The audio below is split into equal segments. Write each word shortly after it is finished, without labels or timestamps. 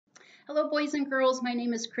Hello, boys and girls. My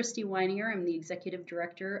name is Christie Weininger. I'm the Executive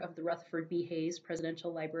Director of the Rutherford B. Hayes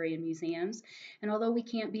Presidential Library and Museums. And although we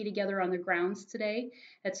can't be together on the grounds today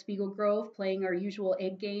at Spiegel Grove playing our usual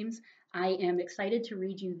egg games, I am excited to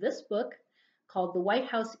read you this book called The White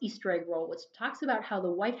House Easter Egg Roll, which talks about how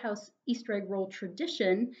the White House Easter Egg Roll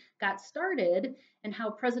tradition got started and how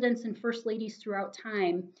presidents and first ladies throughout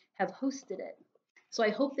time have hosted it. So I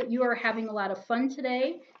hope that you are having a lot of fun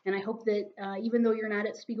today, and I hope that even though you're not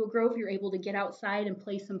at Spiegel Grove, you're able to get outside and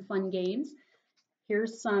play some fun games.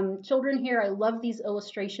 Here's some children here. I love these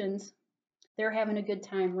illustrations. They're having a good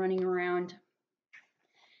time running around.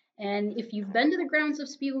 And if you've been to the grounds of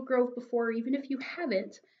Spiegel Grove before, even if you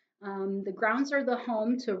haven't, the grounds are the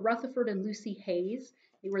home to Rutherford and Lucy Hayes.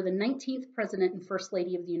 They were the 19th President and First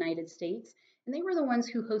Lady of the United States. And they were the ones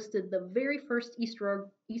who hosted the very first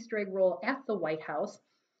Easter egg roll at the White House.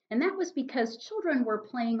 And that was because children were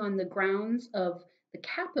playing on the grounds of the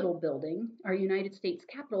Capitol building, our United States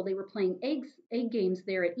Capitol. They were playing egg games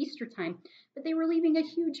there at Easter time, but they were leaving a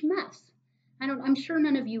huge mess. I'm sure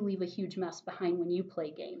none of you leave a huge mess behind when you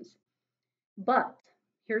play games. But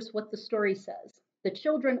here's what the story says. The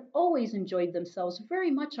children always enjoyed themselves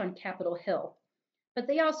very much on Capitol Hill, but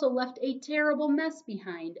they also left a terrible mess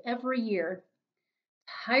behind every year.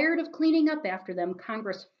 Tired of cleaning up after them,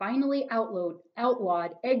 Congress finally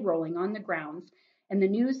outlawed egg rolling on the grounds, and the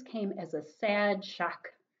news came as a sad shock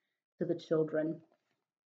to the children.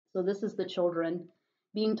 So this is the children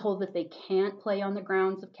being told that they can't play on the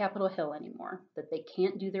grounds of Capitol Hill anymore, that they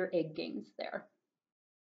can't do their egg games there.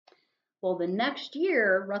 Well, the next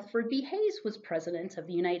year, Rutherford B. Hayes was President of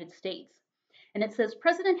the United States. And it says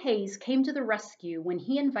President Hayes came to the rescue when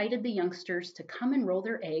he invited the youngsters to come and roll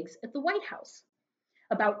their eggs at the White House.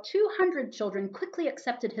 About 200 children quickly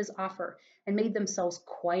accepted his offer and made themselves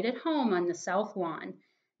quite at home on the South Lawn.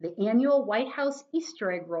 The annual White House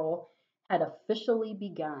Easter egg roll had officially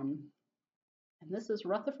begun. And this is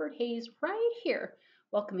Rutherford Hayes right here,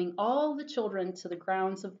 welcoming all the children to the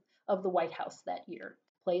grounds of the White House that year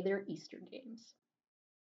to play their Easter games.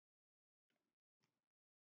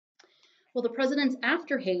 Well, the presidents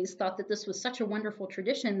after Hayes thought that this was such a wonderful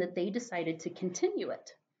tradition that they decided to continue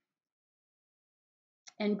it.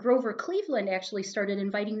 And Grover Cleveland actually started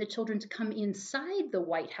inviting the children to come inside the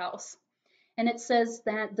White House. And it says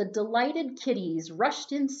that the delighted kiddies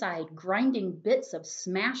rushed inside, grinding bits of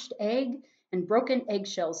smashed egg and broken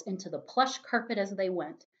eggshells into the plush carpet as they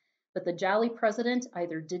went. But the jolly president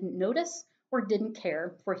either didn't notice or didn't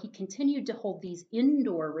care, for he continued to hold these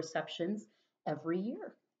indoor receptions every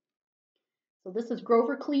year. So this is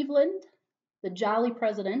Grover Cleveland, the jolly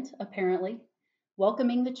president, apparently,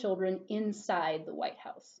 welcoming the children inside the White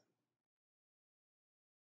House.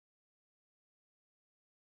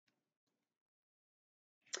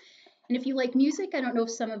 And if you like music, I don't know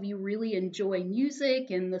if some of you really enjoy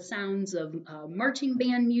music and the sounds of marching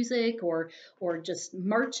band music or just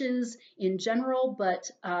marches in general,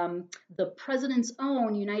 but the President's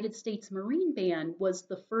own United States Marine Band was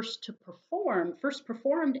the first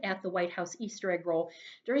performed at the White House Easter egg roll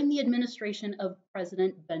during the administration of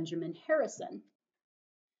President Benjamin Harrison.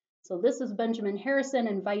 So this is Benjamin Harrison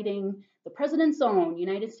inviting the President's own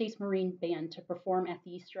United States Marine Band to perform at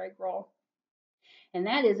the Easter egg roll. And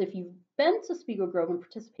that is, if you've been to Spiegel Grove and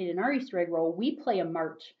participated in our Easter egg roll, we play a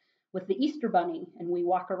march with the Easter Bunny and we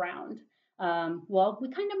walk around. Well, we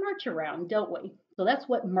kind of march around, don't we? So that's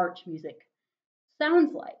what march music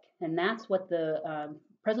sounds like. And that's what the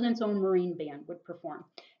President's own Marine Band would perform.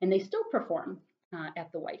 And they still perform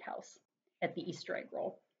at the White House at the Easter egg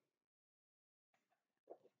roll.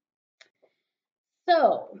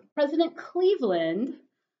 So President Cleveland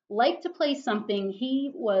liked to play something.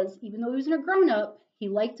 Even though he was a grown-up, he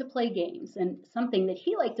liked to play games. And something that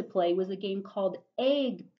he liked to play was a game called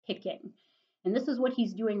egg picking. And this is what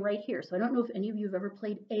he's doing right here. So I don't know if any of you have ever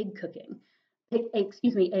played egg picking.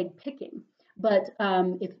 But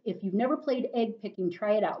if you've never played egg picking,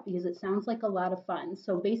 try it out because it sounds like a lot of fun.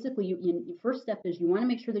 So basically, your first step is you want to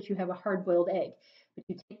make sure that you have a hard-boiled egg. But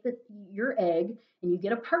you take your egg and you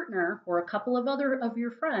get a partner or a couple of other of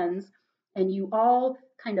your friends, and you all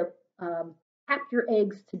kind of tap your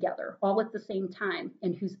eggs together all at the same time.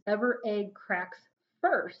 And whoever egg cracks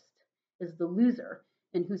first is the loser,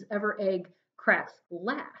 and whoever egg cracks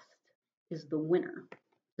last is the winner.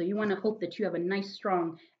 So you want to hope that you have a nice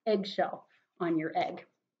strong eggshell on your egg.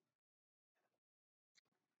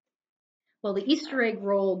 Well, the Easter egg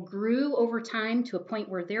roll grew over time to a point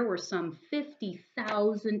where there were some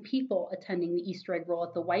 50,000 people attending the Easter egg roll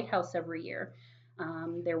at the White House every year.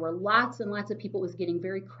 There were lots and lots of people. It was getting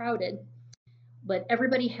very crowded, but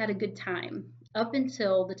everybody had a good time. up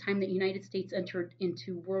until the time that the United States entered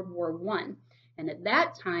into World War I. And at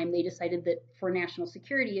that time, they decided that for national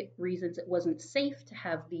security reasons, it wasn't safe to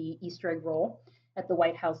have the Easter egg roll at the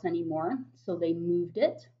White House anymore. So they moved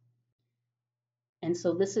it. And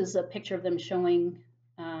so this is a picture of them showing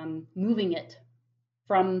moving it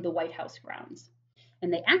from the White House grounds.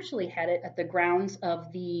 And they actually had it at the grounds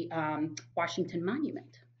of the Washington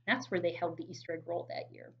Monument. That's where they held the Easter egg roll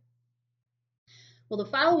that year. Well, the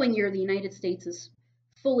following year, the United States is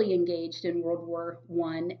fully engaged in World War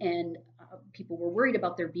I, and people were worried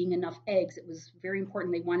about there being enough eggs. It was very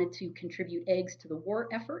important. They wanted to contribute eggs to the war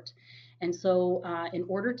effort. And so, in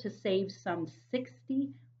order to save some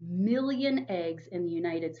 60 million eggs in the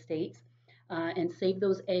United States and save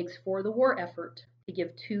those eggs for the war effort to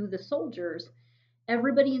give to the soldiers,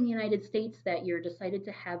 everybody in the United States that year decided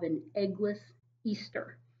to have an eggless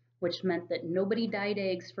Easter, which meant that nobody dyed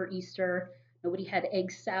eggs for Easter. Nobody had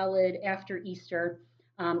egg salad after Easter.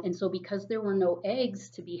 And so because there were no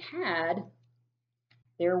eggs to be had,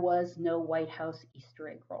 there was no White House Easter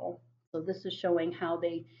egg roll. So this is showing how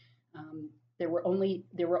there were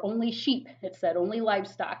only sheep, it said, only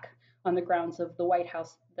livestock on the grounds of the White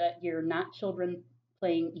House that year, not children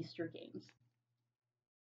playing Easter games.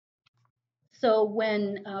 So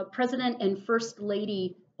when President and First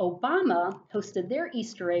Lady Obama hosted their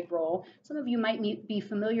Easter egg roll, some of you might be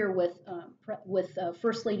familiar with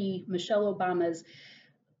First Lady Michelle Obama's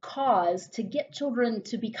cause to get children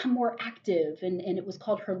to become more active, and it was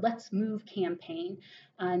called her Let's Move campaign.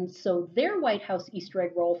 And so their White House Easter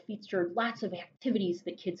egg roll featured lots of activities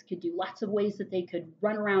that kids could do, lots of ways that they could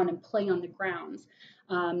run around and play on the grounds.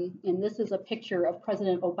 And this is a picture of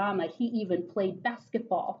President Obama. He even played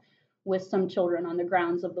basketball with some children on the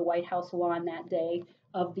grounds of the White House lawn that day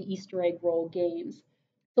of the Easter egg roll games.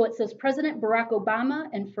 So it says President Barack Obama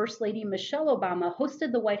and First Lady Michelle Obama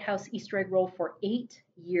hosted the White House Easter egg roll for 8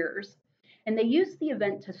 years. And they used the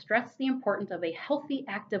event to stress the importance of a healthy,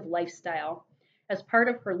 active lifestyle. As part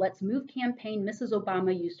of her Let's Move campaign, Mrs.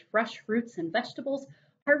 Obama used fresh fruits and vegetables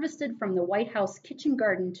harvested from the White House kitchen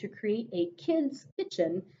garden to create a kids'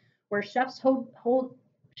 kitchen where chefs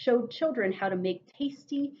showed children how to make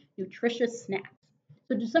tasty, nutritious snacks.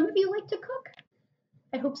 So do some of you like to cook?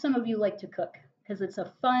 I hope some of you like to cook because it's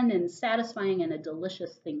a fun and satisfying and a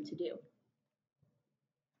delicious thing to do.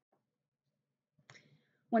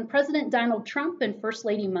 When President Donald Trump and First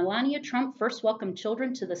Lady Melania Trump first welcomed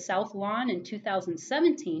children to the South Lawn in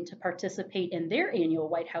 2017 to participate in their annual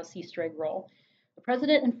White House Easter egg roll, the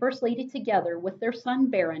President and First Lady together with their son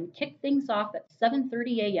Barron kicked things off at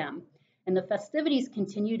 7:30 a.m. and the festivities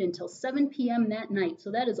continued until 7 p.m. that night,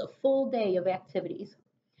 so that is a full day of activities.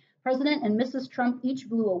 President and Mrs. Trump each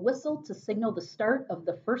blew a whistle to signal the start of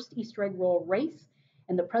the first Easter egg roll race,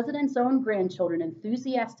 and the president's own grandchildren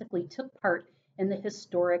enthusiastically took part in the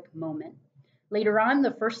historic moment. Later on,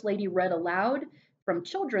 the First Lady read aloud from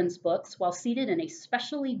children's books while seated in a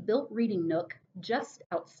specially built reading nook just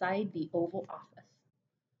outside the Oval Office.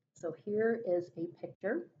 So here is a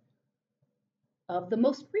picture of the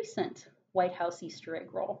most recent White House Easter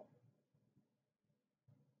egg roll.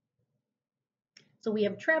 So we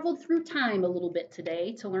have traveled through time a little bit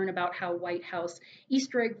today to learn about how White House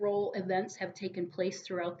Easter egg roll events have taken place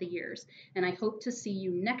throughout the years. And I hope to see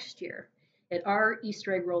you next year at our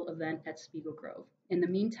Easter egg roll event at Spiegel Grove. In the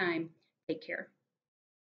meantime, take care.